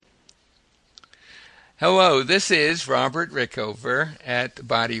Hello, this is Robert Rickover at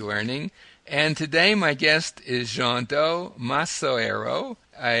Body Learning, and today my guest is Jean-Do Massoero,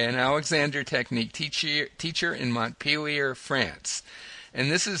 an Alexander Technique teacher in Montpellier, France.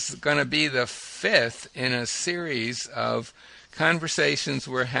 And this is going to be the fifth in a series of conversations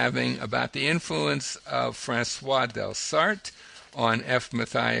we're having about the influence of Francois Delsarte on F.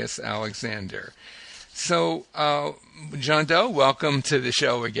 Matthias Alexander. So, Jean-Do, welcome to the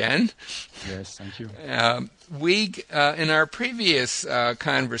show again. Yes, thank you. In our previous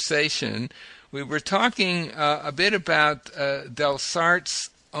conversation, we were talking a bit about Delsarte's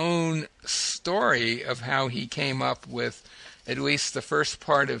own story of how he came up with at least the first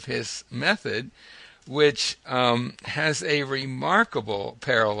part of his method, which has a remarkable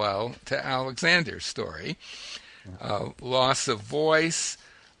parallel to Alexander's story. Loss of voice,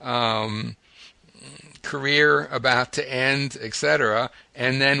 career about to end, etc.,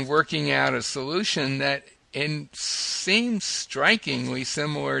 and then working out a solution that seems strikingly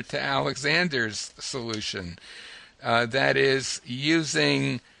similar to Alexander's solution. That is,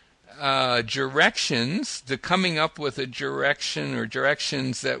 using directions, coming up with a direction or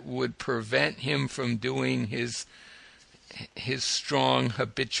directions that would prevent him from doing his strong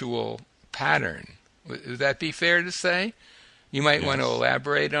habitual pattern. Would that be fair to say? You might want to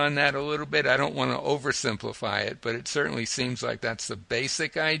elaborate on that a little bit. I don't want to oversimplify it, but it certainly seems like that's the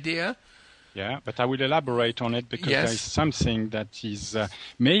basic idea. Yeah, but I will elaborate on it because there is something that is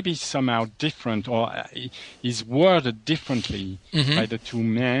maybe somehow different or is worded differently by the two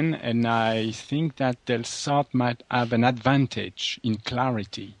men, and I think that Delsarte might have an advantage in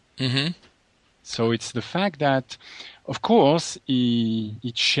clarity. So it's the fact that, of course, he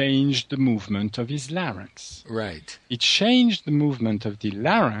changed the movement of his larynx. Right. He changed the movement of the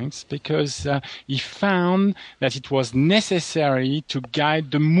larynx because he found that it was necessary to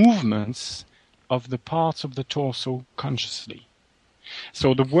guide the movements of the parts of the torso consciously.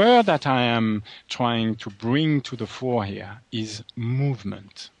 So the word that I am trying to bring to the fore here is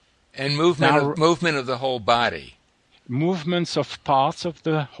movement. And movement of the whole body. Movements of parts of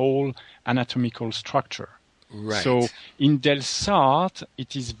the whole anatomical structure. Right. So in Delsarte,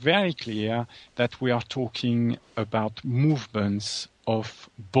 it is very clear that we are talking about movements of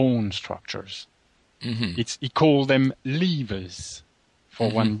bone structures. He called them levers for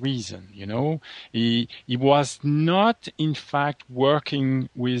one reason, you know. He was not, in fact, working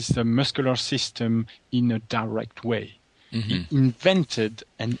with the muscular system in a direct way. He invented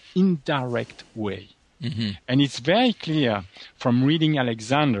an indirect way. And it's very clear from reading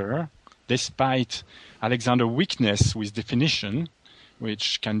Alexander, despite Alexander's weakness with definition,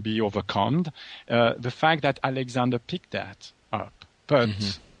 which can be overcome, the fact that Alexander picked that up, but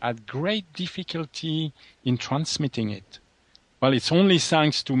had great difficulty in transmitting it. Well, it's only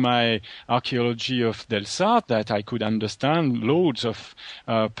thanks to my archaeology of Delsarte that I could understand loads of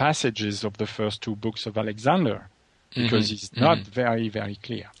passages of the first two books of Alexander, because it's not very, very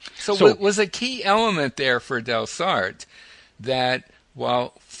clear. So it was a key element there for Delsarte that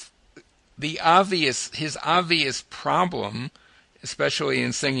while his obvious problem, especially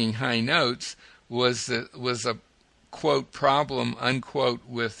in singing high notes, was a quote problem unquote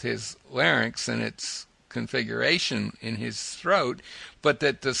with his larynx and its configuration in his throat, but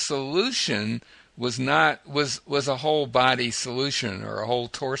that the solution was a whole body solution or a whole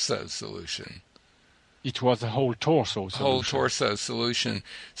torso solution. It was a whole torso solution. Whole torso solution.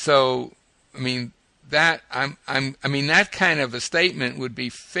 So, I mean, that kind of a statement would be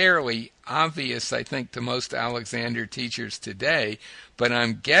fairly obvious, I think, to most Alexander teachers today. But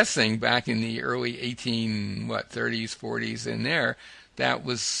I'm guessing back in the early 30s, 40s, in there, that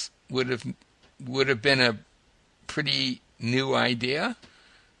would have been a pretty new idea.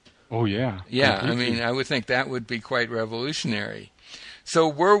 Oh yeah. Yeah, Completely. I mean, I would think that would be quite revolutionary. So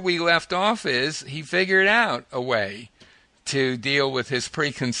where we left off is he figured out a way to deal with his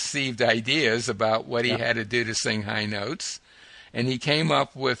preconceived ideas about what he had to do to sing high notes. And he came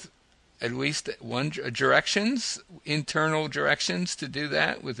up with at least internal directions to do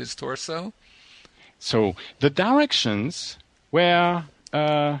that with his torso. So the directions were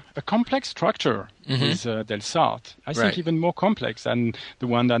a complex structure with Delsarte. I think even more complex than the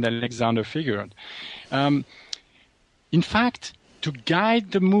one that Alexander figured. In fact, to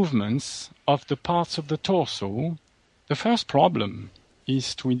guide the movements of the parts of the torso, the first problem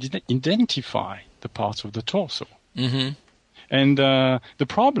is to identify the parts of the torso. And the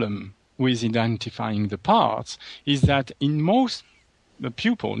problem with identifying the parts is that in most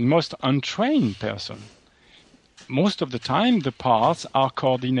untrained person, most of the time the parts are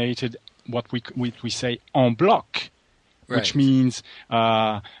coordinated what we say en bloc. which means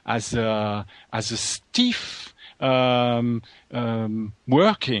as a stiff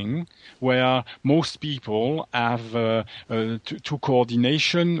working, where most people have two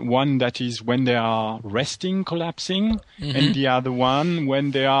coordination, one that is when they are resting, collapsing, and the other one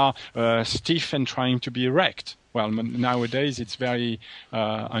when they are stiff and trying to be erect. Well, nowadays it's very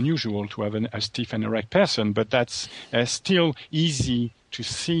unusual to have a stiff and erect person, but that's still easy to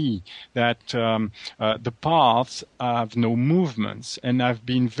see that the parts have no movements. And I've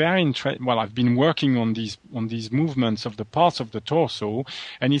been I've been working on these movements of the parts of the torso,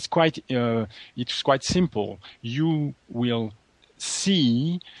 and it's quite simple. You will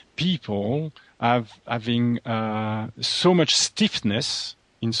see people having so much stiffness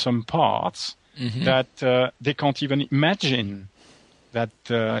in some parts that they can't even imagine that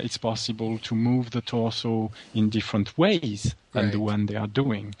it's possible to move the torso in different ways than the one they are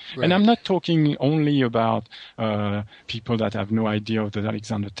doing. Right. And I'm not talking only about people that have no idea of the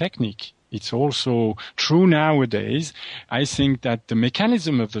Alexander technique. It's also true nowadays. I think that the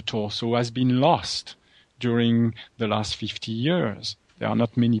mechanism of the torso has been lost during the last 50 years. There are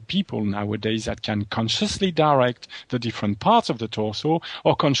not many people nowadays that can consciously direct the different parts of the torso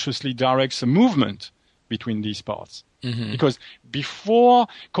or consciously direct the movement between these parts. Because before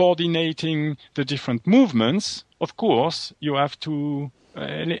coordinating the different movements, of course, you have to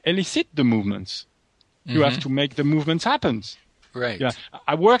elicit the movements. You have to make the movements happen. Right. Yeah.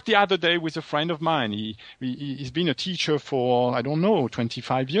 I worked the other day with a friend of mine. He's been a teacher for,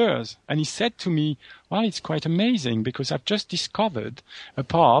 25 years. And he said to me, well, it's quite amazing because I've just discovered a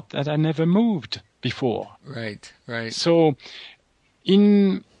part that I never moved before. Right. So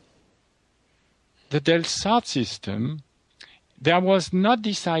in the Delsart system, there was not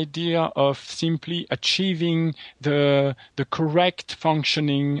this idea of simply achieving the correct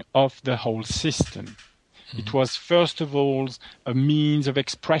functioning of the whole system. It was, first of all, a means of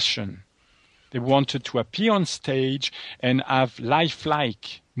expression. They wanted to appear on stage and have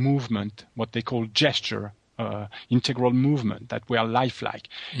lifelike movement, what they call gesture, integral movement, that were lifelike.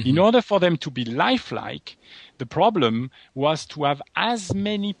 In order for them to be lifelike, the problem was to have as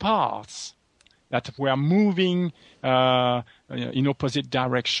many parts that were moving in opposite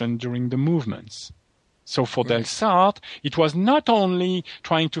direction during the movements. So for Delsart, it was not only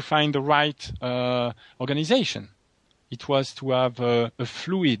trying to find the right organization, it was to have a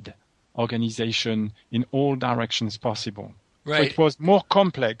fluid organization in all directions possible. Right. So it was more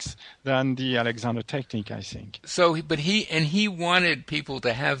complex than the Alexander technique, I think. So, but he wanted people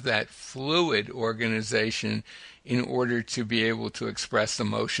to have that fluid organization in order to be able to express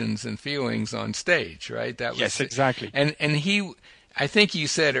emotions and feelings on stage, right? That was yes, exactly. And he, I think you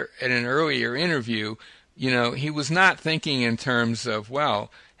said in an earlier interview, he was not thinking in terms of,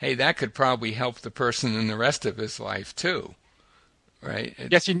 well, hey, that could probably help the person in the rest of his life too, right?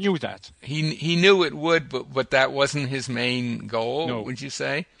 Yes, he knew that. He knew it would, but that wasn't his main goal. No. Would you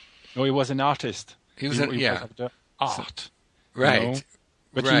say? No, he was an artist. He was an art, right?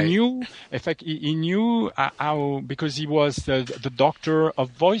 But he knew, in fact, he knew how, because he was the doctor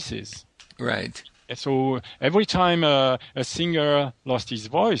of voices. Right. So every time a singer lost his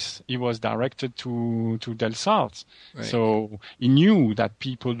voice, he was directed to Delsart. Right. So he knew that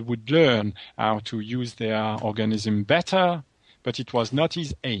people would learn how to use their organism better, but it was not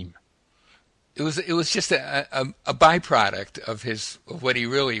his aim. It was just a byproduct of what he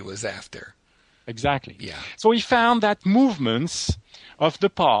really was after. Exactly. Yeah. So he found that movements of the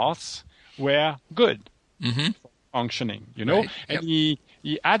parts were good functioning, Right. And he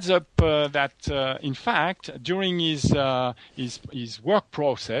adds up that in fact during his work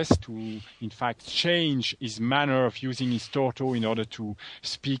process to in fact change his manner of using his torso in order to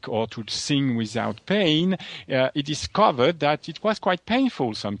speak or to sing without pain, he discovered that it was quite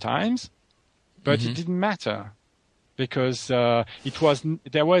painful sometimes, but it didn't matter. Because he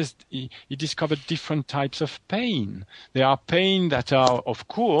discovered different types of pain. There are pain that are, of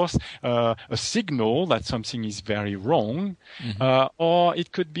course, a signal that something is very wrong, or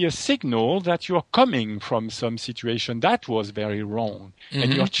it could be a signal that you're coming from some situation that was very wrong,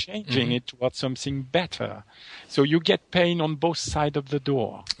 and you're changing it towards something better. So you get pain on both sides of the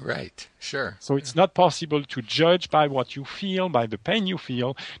door. Right, sure. So it's not possible to judge by what you feel, by the pain you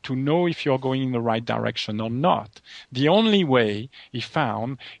feel, to know if you're going in the right direction or not. The only way he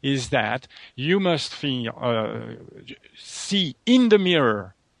found is that you must see in the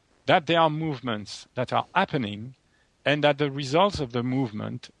mirror that there are movements that are happening and that the results of the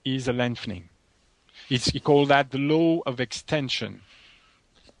movement is a lengthening. He called that the law of extension.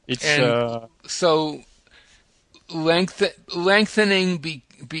 So lengthening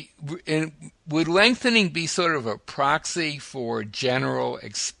would lengthening be sort of a proxy for general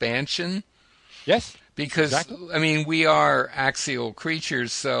expansion? Yes. Because, exactly. I mean, we are axial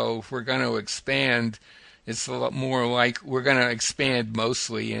creatures, so if we're going to expand, it's a lot more like we're going to expand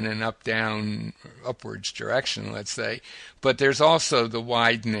mostly in an up-down, upwards direction, let's say. But there's also the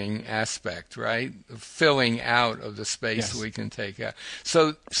widening aspect, right? Filling out of the space we can take out.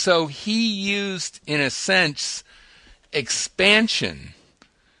 So he used, in a sense, expansion,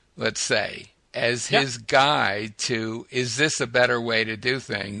 let's say, as his guide to, is this a better way to do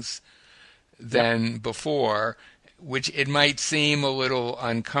things than before, which it might seem a little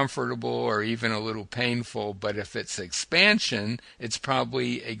uncomfortable or even a little painful, but if it's expansion, it's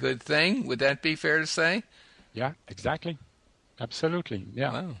probably a good thing. Would that be fair to say? Yeah, exactly. Absolutely.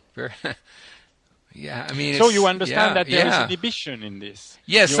 Yeah. Wow. Yeah, I mean, so you understand that there is inhibition in this.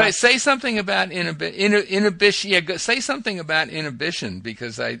 Yes, say something about inhibition. Yeah, say something about inhibition,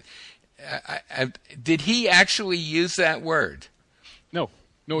 because I did he actually use that word?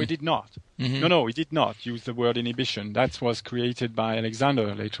 No, he did not. Mm-hmm. No, he did not use the word inhibition. That was created by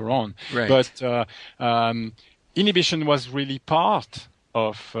Alexander later on. Right. But inhibition was really part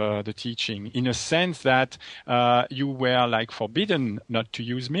of the teaching, in a sense that you were like forbidden not to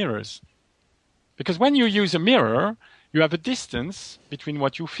use mirrors. Because when you use a mirror, you have a distance between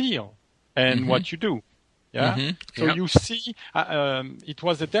what you feel and what you do. Yeah. Mm-hmm. So you see, it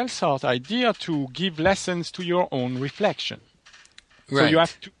was a Delsart idea to give lessons to your own reflection. Right. So you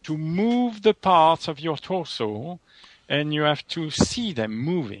have to move the parts of your torso, and you have to see them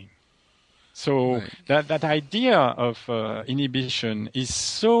moving. So that idea of inhibition is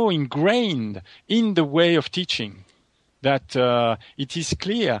so ingrained in the way of teaching that it is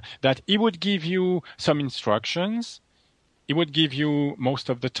clear that he would give you some instructions. He would give you, most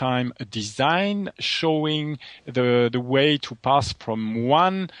of the time, a design showing the way to pass from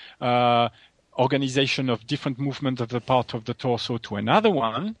one organization of different movement of the part of the torso to another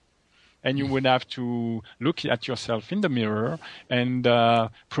one. And you would have to look at yourself in the mirror and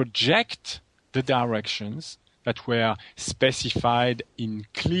project the directions that were specified in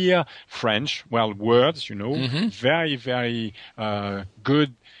clear French, words, very, very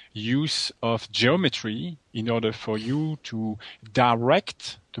good use of geometry in order for you to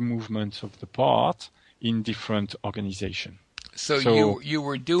direct the movements of the part in different organizations. So you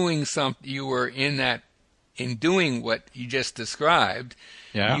were doing you were in doing what you just described,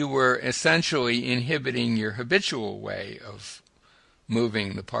 you were essentially inhibiting your habitual way of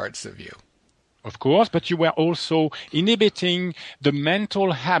moving the parts of you. Of course, but you were also inhibiting the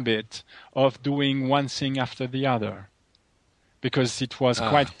mental habit of doing one thing after the other. Because it was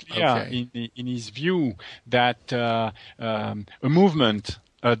quite clear in his view that a movement,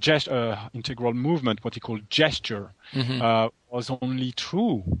 integral movement, what he called gesture, was only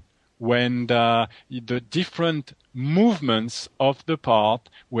true when the different movements of the part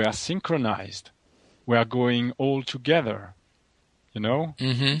were synchronized, were going all together.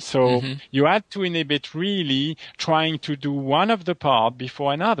 You had to inhibit really trying to do one of the part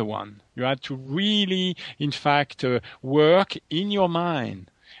before another one. You had to really, in fact, work in your mind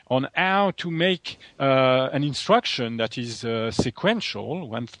on how to make an instruction that is sequential,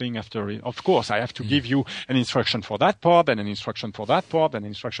 one thing after it. Of course, I have to give you an instruction for that part, and an instruction for that part, and an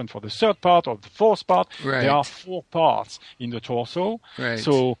instruction for the third part or the fourth part. Right. There are 4 parts in the torso. Right.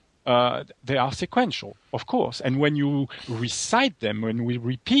 So they are sequential, of course. And when you recite them, when we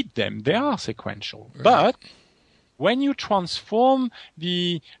repeat them, they are sequential. Right. But when you transform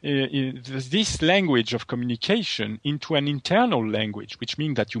this language of communication into an internal language, which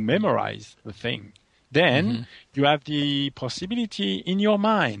means that you memorize the thing, then you have the possibility in your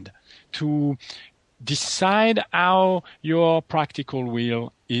mind to decide how your practical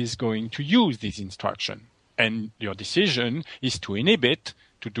will is going to use this instruction. And your decision is to inhibit,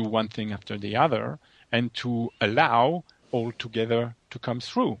 to do one thing after the other, and to allow all together to come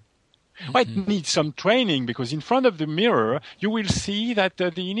through. Well, it needs some training, because in front of the mirror, you will see that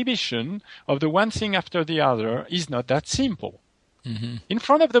the inhibition of the one thing after the other is not that simple. In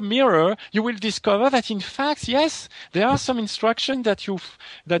front of the mirror, you will discover that, in fact, yes, there are some instructions that you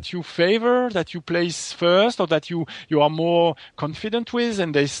favor, that you place first, or that you are more confident with,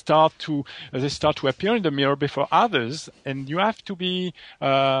 and they start to appear in the mirror before others, and you have to be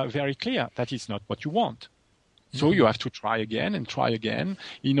very clear that it's not what you want. So you have to try again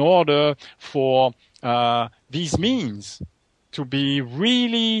in order for these means to be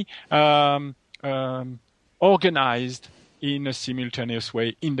really organized in a simultaneous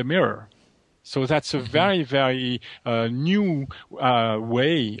way in the mirror. So that's a very, very new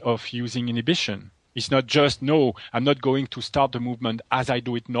way of using inhibition. It's not just, no, I'm not going to start the movement as I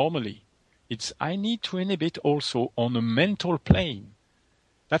do it normally. It's I need to inhibit also on a mental plane.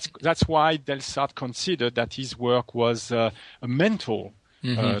 That's why Delsart considered that his work was a mental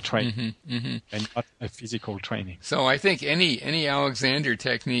training and not a physical training. So I think any Alexander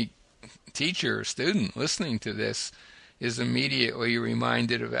Technique teacher or student listening to this is immediately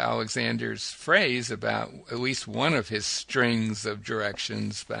reminded of Alexander's phrase about at least one of his strings of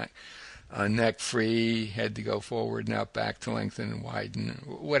directions: back, neck free, head to go forward and out, back to lengthen and widen,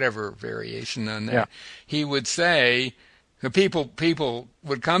 whatever variation on that. Yeah. He would say, people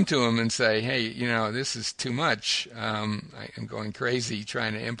would come to him and say, hey, this is too much. I'm going crazy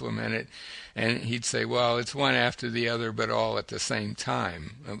trying to implement it. And he'd say, well, it's one after the other, but all at the same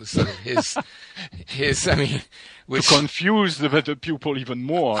time. It was sort of his which, to confuse the pupil even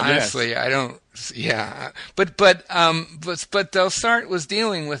more. Honestly, yes. I don't, yeah. But Delsart was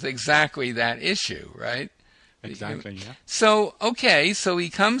dealing with exactly that issue, right? Exactly, yeah. So he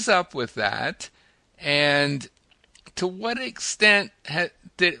comes up with that, and to what extent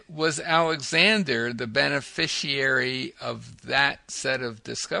was Alexander the beneficiary of that set of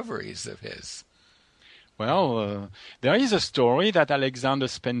discoveries of his? Well, there is a story that Alexander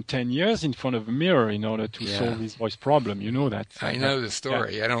spent 10 years in front of a mirror in order to solve his voice problem. You know that. I know the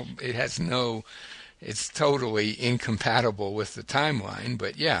story. Yeah. It's totally incompatible with the timeline,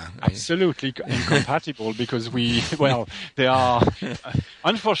 but yeah. Absolutely incompatible because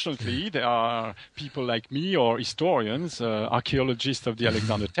unfortunately, there are people like me or historians, archaeologists of the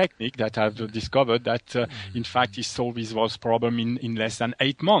Alexander Technique that have discovered that, in fact, he solved his voice problem in less than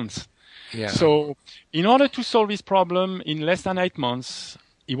 8 months. Yeah. So in order to solve his problem in less than 8 months,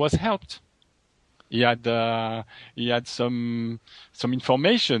 he was helped. He had some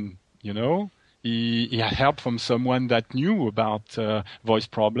information, He had help from someone that knew about voice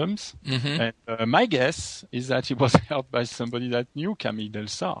problems. And my guess is that he was helped by somebody that knew Camille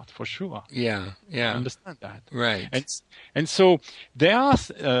Delsart, for sure. Yeah. I understand that. Right. And so there are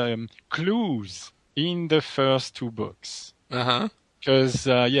clues in the first 2 books. Uh-huh. Because,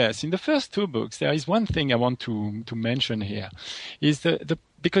 in the first 2 books, there is one thing I want to mention here. Is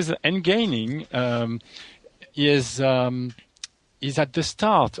because N-gaining is at the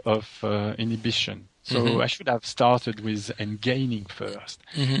start of inhibition. So I should have started with N-gaining first.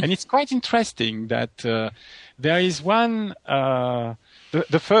 And it's quite interesting that there is one,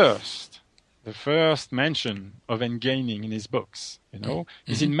 the first mention of N-gaining in his books,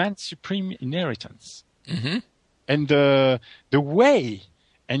 is in Man's Supreme Inheritance. And the way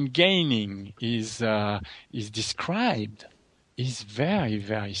N-gaining is described is very,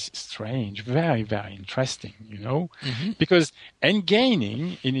 very strange, very, very interesting, because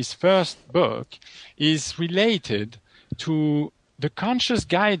N-gaining in his first book is related to the conscious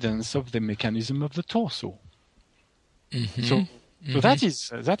guidance of the mechanism of the torso. So that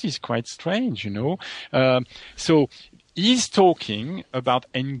is quite strange, So he's talking about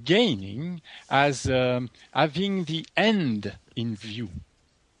N-gaining as having the end in view.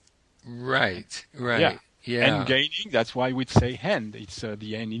 Right. Yeah. N-gaining, that's why we'd say end. It's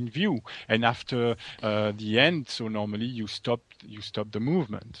the end in view. And after the end, so normally you stop the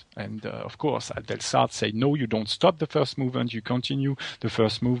movement. And of course, Delsart said, no, you don't stop the first movement. You continue the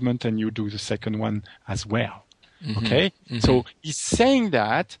first movement and you do the second one as well. Okay? So he's saying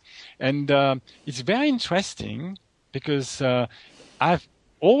that, and it's very interesting because I've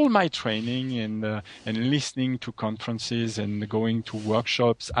all my training and listening to conferences and going to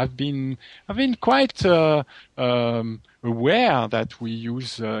workshops, I've been quite aware that we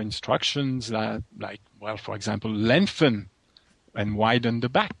use instructions like, for example, lengthen and widen the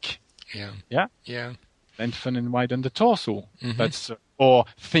back. Yeah. Lengthen and widen the torso. Or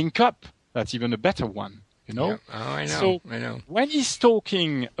think up. That's even a better one. Yeah. Oh, I know. So I know. When he's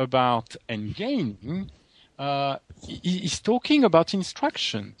talking about N-gaining, he's talking about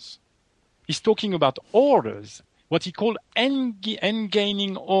instructions. He's talking about orders, what he called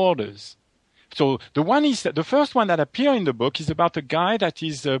N-gaining orders. So the first one that appears in the book is about a guy that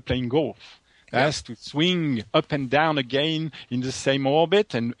is playing golf. Has to swing up and down again in the same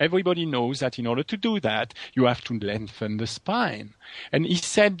orbit, and everybody knows that in order to do that, you have to lengthen the spine. And he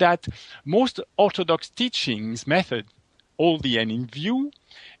said that most orthodox teachings method hold the end in view,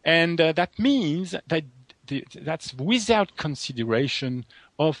 and that means that that's without consideration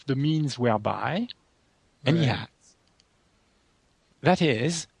of the means whereby, and he has. That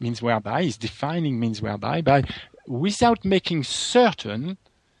is, means whereby, is defining means whereby, without making certain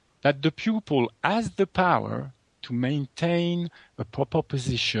that the pupil has the power to maintain a proper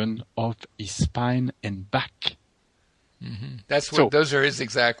position of his spine and back. That's what those are his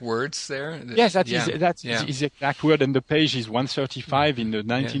exact words there. Yes, that's his exact word, and the page is 135 in the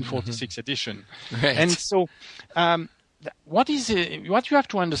 1946 edition. Right. And so, what you have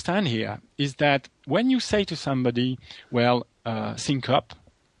to understand here is that when you say to somebody, "Well, sync up,"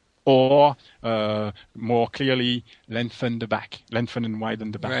 or more clearly, lengthen and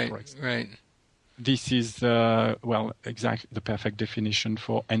widen the back, for example. Right. This is exactly the perfect definition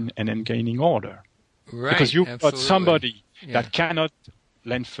for an end-gaining order. Right, because you've got somebody that cannot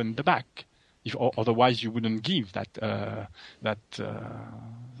lengthen the back, otherwise you wouldn't give that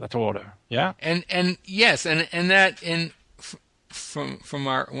order. Yeah. And yes, and that from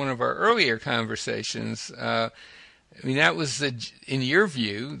one of our earlier conversations. I mean, that was in your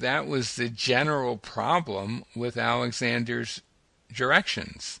view, that was the general problem with Alexander's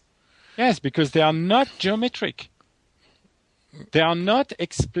directions. Yes, because they are not geometric. They are not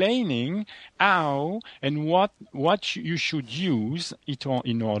explaining how and what you should use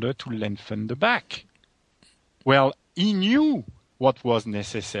in order to lengthen the back. Well, he knew what was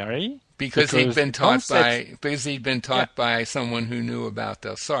necessary because he'd been taught by someone who knew about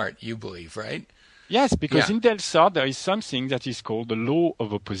Delsarte. You believe, right? Yes, because in Delsarte there is something that is called the law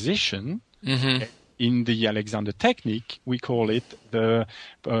of opposition. Mm-hmm. In the Alexander technique, we call it the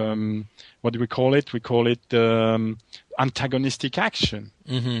what do we call it? We call it antagonistic action.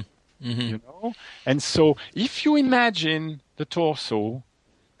 Mm-hmm. Mm-hmm. You know, and so if you imagine the torso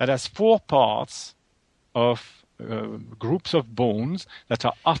that has 4 parts of groups of bones that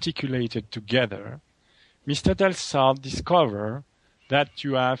are articulated together, Mr. Delsarte discovered that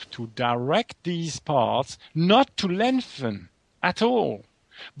you have to direct these parts not to lengthen at all,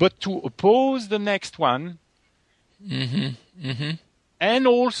 but to oppose the next one, and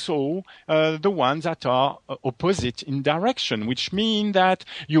also the ones that are opposite in direction, which mean that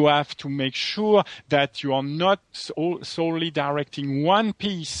you have to make sure that you are not solely directing one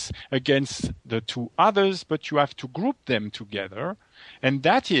piece against the 2 others, but you have to group them together, and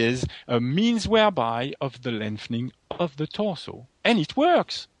that is a means whereby of the lengthening of the torso. And it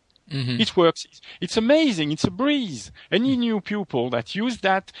works. Mm-hmm. It works. It's amazing. It's a breeze. Any new pupil that use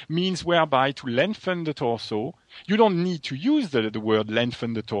that means whereby to lengthen the torso, you don't need to use the word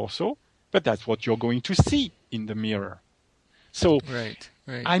lengthen the torso, but that's what you're going to see in the mirror. So right.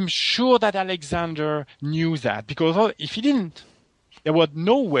 I'm sure that Alexander knew that, because if he didn't, there was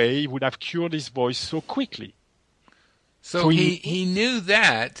no way he would have cured his voice so quickly. So he knew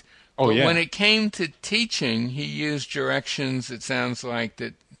that, but when it came to teaching, he used directions, it sounds like,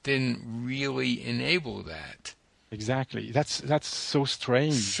 that didn't really enable that. Exactly. That's so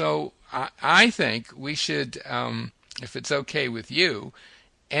strange. So I think we should, if it's okay with you,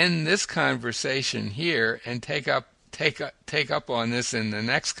 end this conversation here and take up on this in the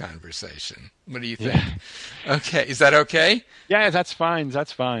next conversation. What do you think? Yeah. Okay, is that okay? Yeah, that's fine.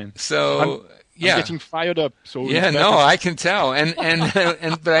 That's fine. So I'm getting fired up. So I can tell.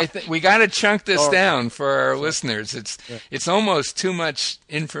 But I think we got to chunk this down for our listeners. It's almost too much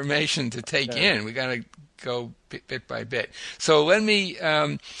information to take in. We got to go bit by bit. So let me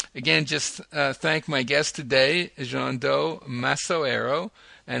again just thank my guest today, Jean-Do Massoero,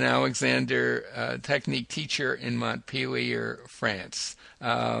 an Alexander technique teacher in Montpellier, France.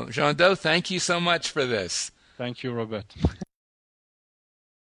 Jean-Do, thank you so much for this. Thank you, Robert.